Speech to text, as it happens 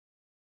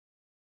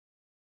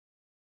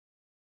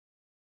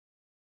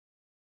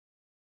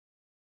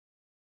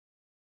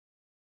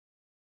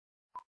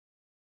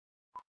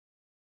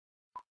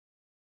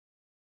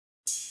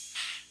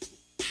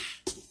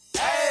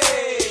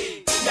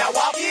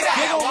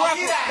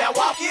Now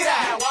walk it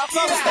out.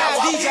 Southern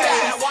style DJ.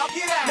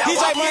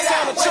 DJ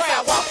Montana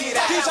Trap.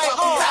 DJ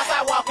O.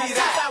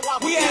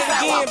 We at it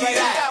again,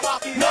 baby.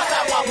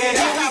 Man,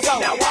 here we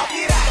go. Now walk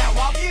it out. Now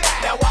walk it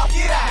out. Now walk it out. Now walk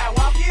it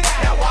out.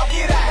 Now walk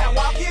it out. Now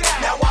walk it out.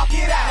 Now walk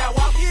it out. Now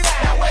walk it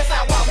out. Now west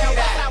side walk it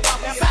out.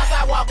 South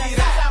side walk it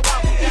out.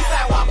 East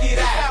side walk it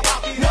out.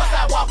 North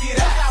side walk it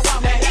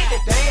out. Now hit the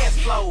dance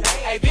floor.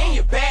 Hey, bend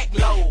your back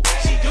low.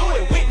 She do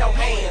it with no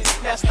hands.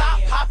 Now stop,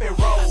 pop and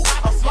roll.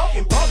 I'm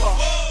smoking bubble.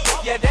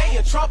 Yeah, they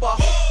in trouble.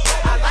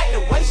 I like the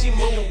way she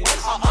move.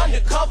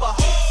 Undercover.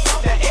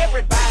 Now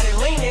everybody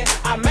leaning.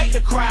 I make the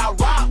crowd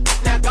rock.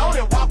 Now go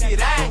and walk it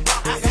out.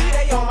 I see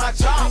they on my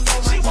job.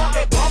 She want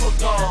that bubble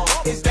gum.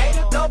 Is they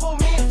the double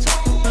mint?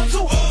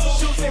 Two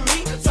shooting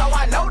me, so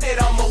I know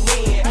that I'ma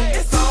win.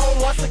 It's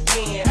on once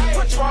again.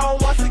 Patron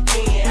once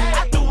again.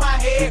 I threw my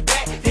head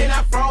back, then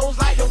I froze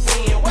like the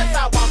wind. West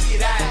side walk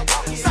it out.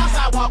 South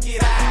side walk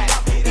it out.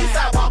 East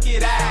side walk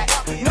it out.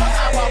 North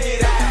side walk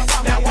it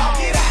out. Now walk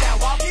it out. Now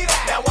walk it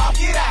out. Now walk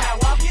it out.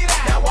 Now walk it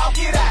out. Now walk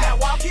it out. Now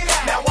walk it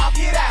out. Now walk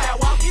it out.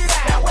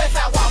 Now west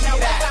side walk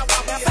it out.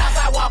 South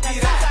side walk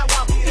it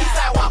out. East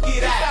side walk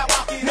it out.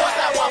 North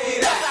side walk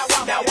it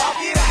out. Now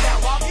walk it out.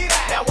 Now walk it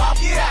out. Now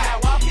walk it out.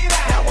 Now walk it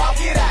out. Now walk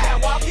it out.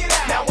 Now walk it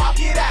out. Now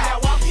walk it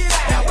out.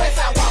 Now west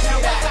side walk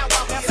it out.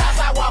 South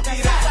side walk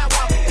it out.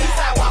 East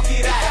side walk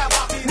it out.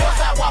 North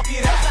side walk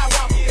it out.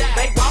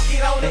 They walk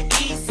it on the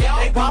east.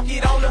 They walk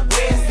it on the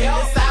west. The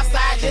south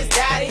side just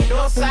got it.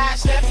 North side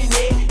snapping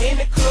it. In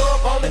the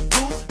club on the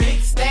goose.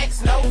 Big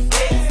stacks, no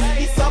flex.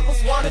 These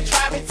suckers wanna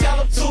try me, tell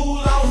them too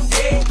long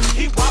dead.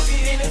 He walk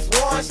it in his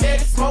one,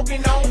 steady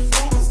smoking on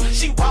fruits.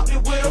 She walk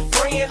it with a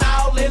friend,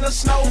 all in a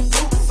snow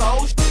boot.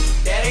 So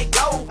there they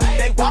go.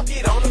 They walk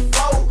it on the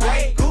floor.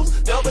 Grey goose,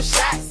 double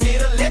shots,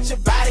 it'll let your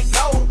body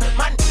go.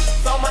 My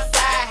on my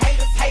side,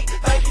 haters hate,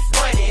 think it's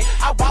funny.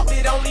 I walk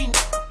it on these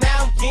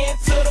now I'm getting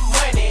to the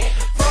money.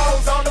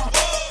 Froze on them,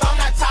 I'm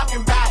not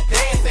talking about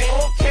dancing.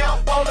 Won't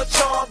count on the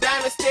charm,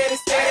 down and steady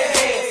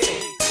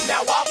dancing.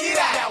 Now walk it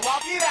out. Now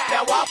walk it out.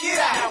 Now walk it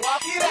out. Now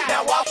walk it out.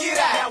 Now walk it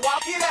out. Now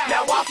walk it out.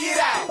 Now walk it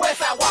out. West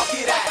side walk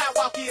it out.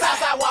 South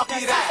side walk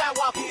it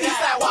out. East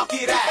side walk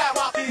it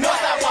out. North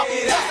side walk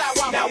it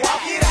out. Now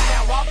walk it out.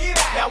 Now walk it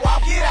out. Now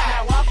walk it out.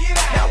 Now walk it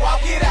out. Now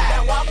walk it out.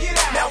 Now walk it out.